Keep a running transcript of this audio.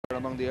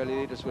among the early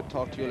leaders with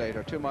Talk to You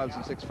Later. 2 miles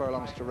and 6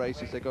 furlongs to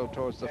race as they go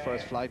towards the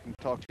first flight, and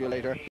Talk to You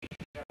Later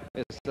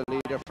is the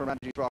leader from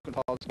Randy's Rock and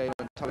Paul's Gale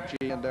and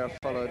Tullogy, and they're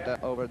followed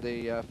over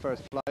the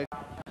first flight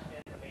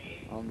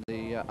on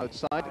the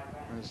outside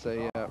as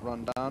they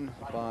run down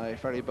by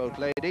Ferryboat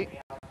Lady.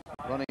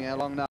 Running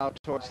along now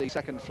towards the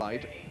second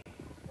flight,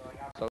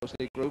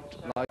 closely grouped.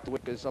 Like the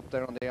Wick is up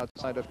there on the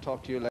outside of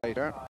Talk to You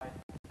Later,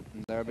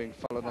 and they're being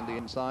followed on the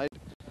inside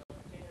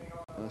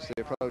as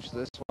they approach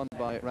this one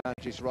by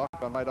Randy's Rock.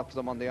 And right up to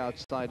them on the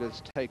outside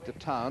is Take the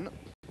Town.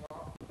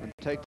 And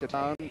Take the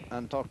Town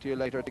and Talk to You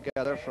Later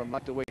together from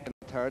Like the Wick in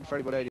third.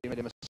 Ferryboat Lady made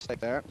a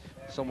mistake there.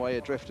 Some way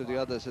adrift to the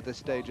others at this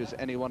stage is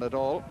anyone at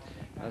all.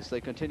 As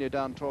they continue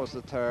down towards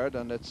the third,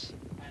 and it's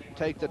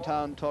Take the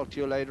Town, Talk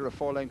to You Later, a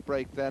 4-length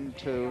break then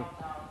to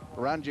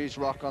Randy's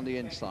Rock on the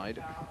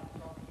inside.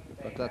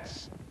 But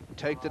that's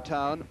Take the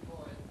Town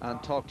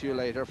and Talk to You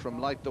Later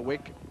from Like the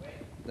Wick,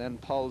 then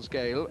Paul's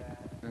Gale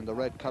in the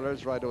red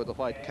colours, right over the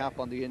white cap.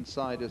 On the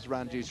inside is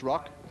Randy's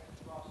Rock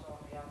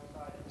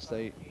as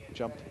they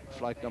jump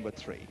flight number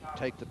 3.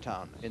 Take the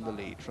Town in the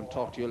lead from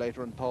Talk to You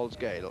Later and Paul's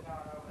Gale.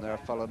 And they're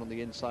followed on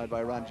the inside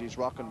by Randy's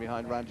Rock, and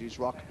behind Randy's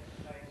Rock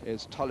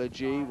is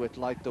Tullogy with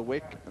Like the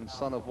Wick, and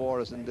Son of War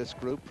is in this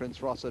group.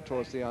 Prince Rossa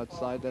towards the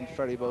outside, then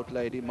Ferryboat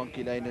Lady,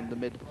 Monkey Lane in the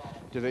mid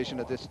division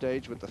at this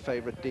stage with the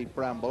favourite Deep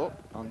Bramble.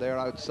 On their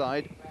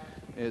outside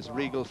is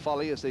Regal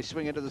Folly as they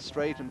swing into the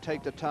straight and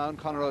Take the Town.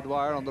 Conor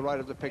O'Dwyer on the right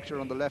of the picture,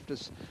 on the left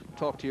is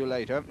Talk to You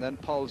Later, then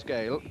Paul's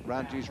Gale,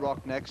 Randy's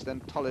Rock next, then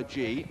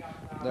Tullogy.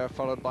 They're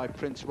followed by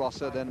Prince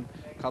Rossa, then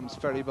comes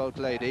Ferryboat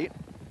Lady.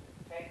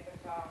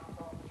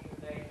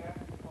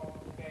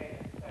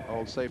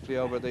 All safely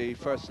over the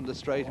first and the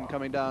straight and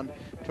coming down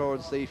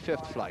towards the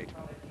fifth flight.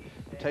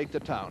 Take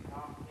the Town,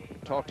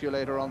 Talk to You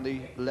Later on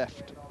the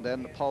left,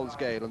 then Paul's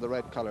Gale in the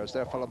red colours.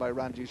 They're followed by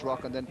Randy's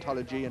Rock and then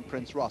Tullogy and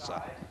Prince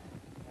Rossa.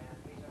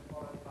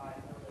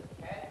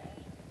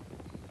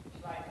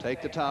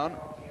 Take the Town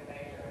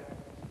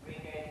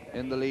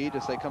in the lead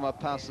as they come up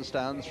past the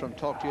stands from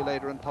Talk to You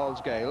Later and Paul's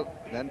Gale,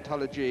 then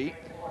Tullogy.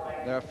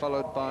 They're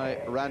followed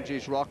by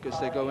Randy's Rock as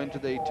they go into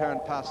the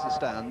turn past the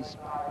stands.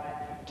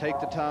 Take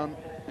the Town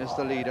is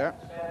the leader.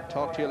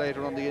 Talk to You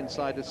Later on the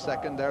inside is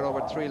second. They're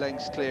over 3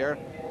 lengths clear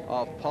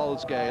of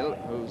Paul's Gale,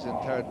 who's in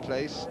third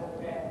place.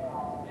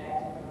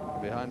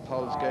 Behind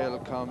Paul's Gale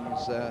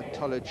comes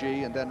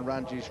Tullogy and then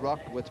Randy's Rock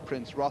with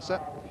Prince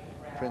Rossa.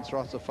 Prince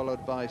Rossa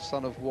followed by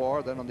Son of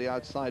War. Then on the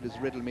outside is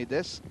Riddle Me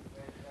This.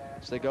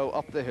 As they go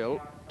up the hill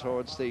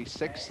towards the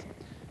sixth.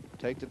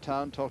 Take the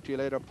Town, Talk to You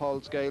Later,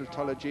 Paul's Gale,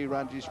 Tullogy,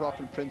 Randy's Rock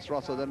and Prince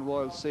Rossa, then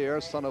Royal Seer,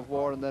 Son of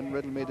War and then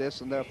Riddle Me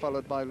This, and they're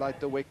followed by Light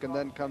the Wick, and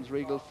then comes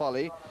Regal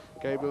Folly.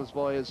 Gabriel's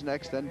Boy is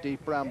next, then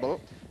Deep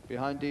Bramble.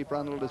 Behind Deep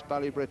Bramble is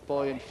Ballybrit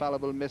Boy,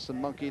 Infallible Miss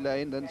and Monkey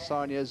Lane, then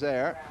Sarnia's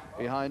Air.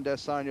 Behind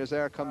Sarnia's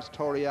Air comes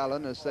Tory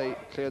Allen as they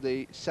clear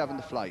the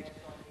 7th flight,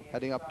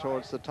 heading up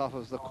towards the top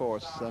of the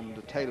course,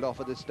 and tailed off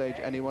at this stage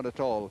anyone at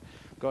all,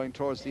 going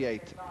towards the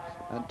 8th.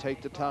 And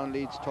Take the Town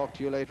leads Talk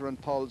to You Later and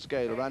Paul's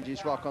Gale.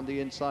 Randy's Rock on the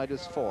inside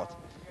is 4th.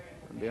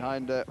 And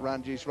behind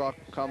Randy's Rock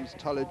comes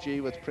Tullogy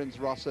with Prince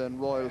Rossa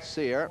and Royal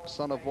Seer.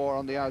 Son of War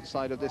on the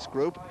outside of this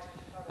group.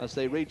 As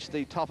they reach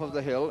the top of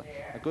the hill,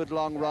 a good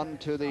long run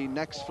to the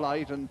next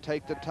flight, and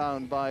Take the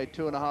Town by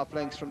 2.5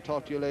 lengths from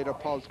Talk to You Later.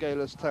 Paul's Gale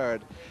is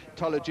 3rd.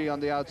 Tullogy on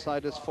the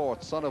outside is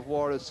 4th. Son of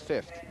War is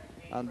 5th.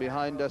 And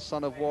behind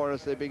Son of War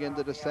as they begin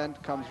the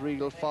descent comes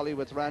Regal Folly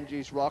with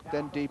Randy's Rock,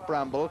 then Deep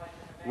Bramble.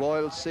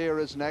 Royal Seer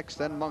is next,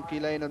 then Monkey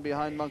Lane, and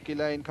behind Monkey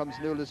Lane comes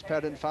Newless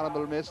Pet,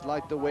 Infallible Miss,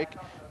 Light the Wick,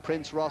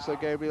 Prince Rossa,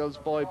 Gabriel's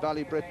Boy,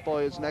 Ballybrit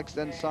Boy is next,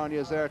 then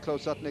Sarnia's Air,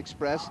 Close Sutton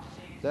Express,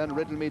 then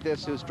Riddle Me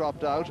This, who's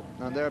dropped out,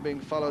 and they're being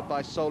followed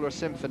by Solar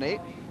Symphony.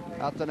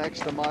 At the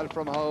next, a mile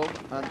from home,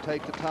 and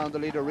Take the Town, the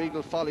leader.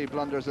 Regal Folly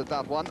blunders at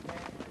that one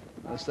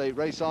as they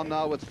race on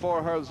now with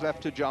 4 hurls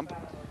left to jump.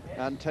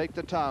 And Take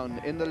the Town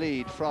in the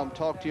lead from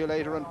Talk to You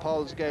Later and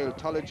Paul's Gale.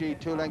 Tullogy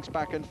 2 lengths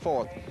back in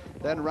 4th.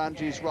 Then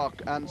Randy's Rock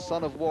and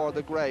Son of War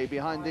the Grey.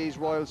 Behind these,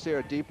 Royal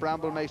Seer. Deep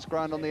Bramble makes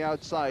ground on the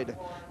outside.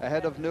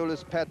 Ahead of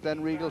Newless Pet,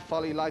 then Regal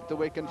Folly, Light the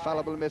Wick,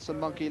 Infallible Miss and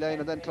Monkey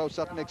Lane, and then Close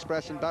Sutton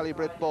Express and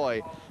Ballybrit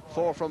Boy.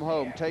 4 from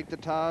home. Take the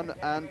Town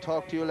and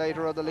Talk to You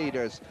Later are the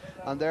leaders.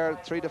 And they're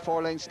 3 to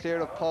 4 lengths clear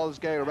of Paul's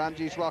Gale.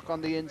 Randy's Rock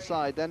on the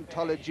inside. Then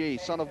Tullogy,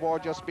 Son of War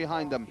just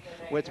behind them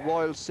with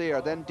Royal Seer.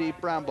 Then Deep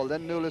Bramble.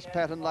 Then Newless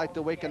Pet and Light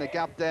the Wick, and a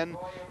gap then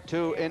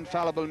to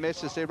Infallible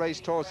Miss as they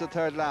race towards the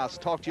third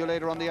last. Talk to You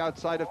Later on the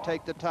outside of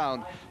Take the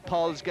Town.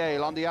 Paul's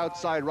Gale on the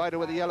outside, rider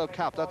with a yellow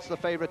cap. That's the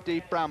favourite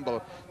Deep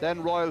Bramble.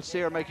 Then Royal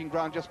Seer making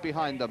ground just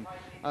behind them,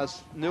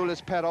 as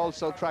Newless Pet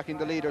also tracking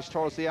the leaders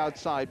towards the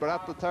outside. But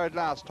at the third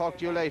last, Talk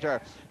to You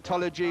Later,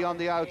 Tullogy on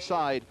the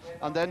outside,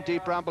 and then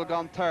Deep Bramble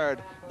gone 3rd.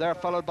 They're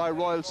followed by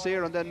Royal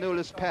Seer and then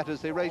Newless Pet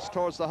as they race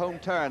towards the home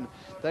turn.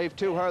 They've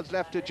 2 hurdles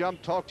left to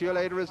jump. Talk to You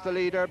Later is the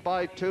leader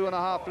by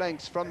 2.5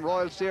 lengths from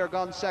Royal Seer,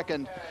 gone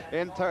second.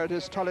 In third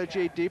is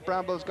Tology. Deep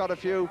Bramble's got a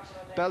few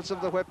belts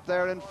of the whip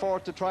there in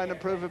fourth to try and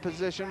improve a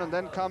position, and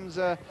then comes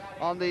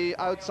on the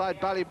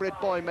outside Ballybrit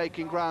Boy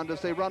making ground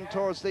as they run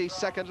towards the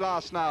second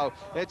last now.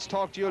 It's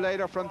Talk to You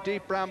Later from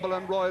Deep Bramble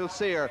and Royal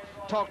Seer.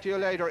 Talk to You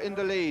Later in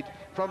the lead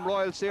from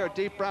Royal Seer.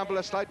 Deep Bramble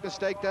a slight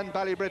mistake, then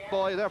Ballybrit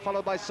Boy. They're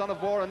followed by Son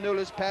of War and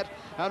Newless Pet,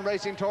 and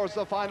racing towards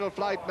the final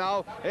flight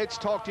now. It's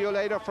Talk to You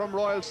Later from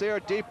Royal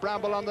Seer. Deep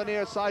Bramble on the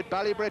near side.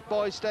 Ballybrit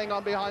Boy staying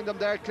on behind them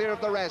there, clear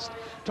of the rest.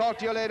 Talk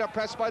to You Later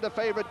pressed by the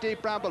favourite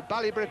Deep Bramble.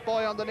 Ballybrit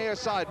Boy on the near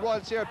side.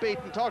 Royal Seer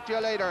beaten. Talk to You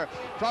Later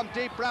from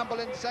Deep Bramble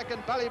in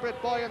second.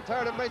 Ballybrit Boy in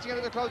third, and racing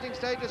into the closing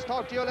stages.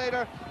 Talk to You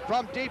Later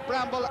from Deep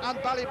Bramble and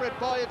Ballybrit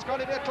Boy. It's going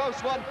to be a close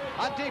one,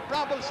 and Deep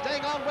Bramble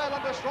staying on well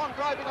under strong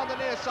driving on the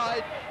near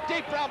side.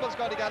 Deep Bramble's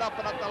going to get up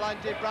and up the line.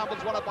 Deep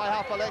Bramble's won it by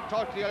half a length.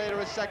 Talk to You Later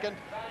is second.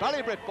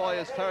 Ballybrit Boy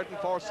is third, and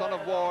fourth Son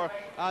of War,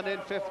 and in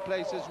fifth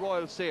place is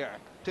Royal Seer.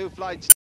 2 flights.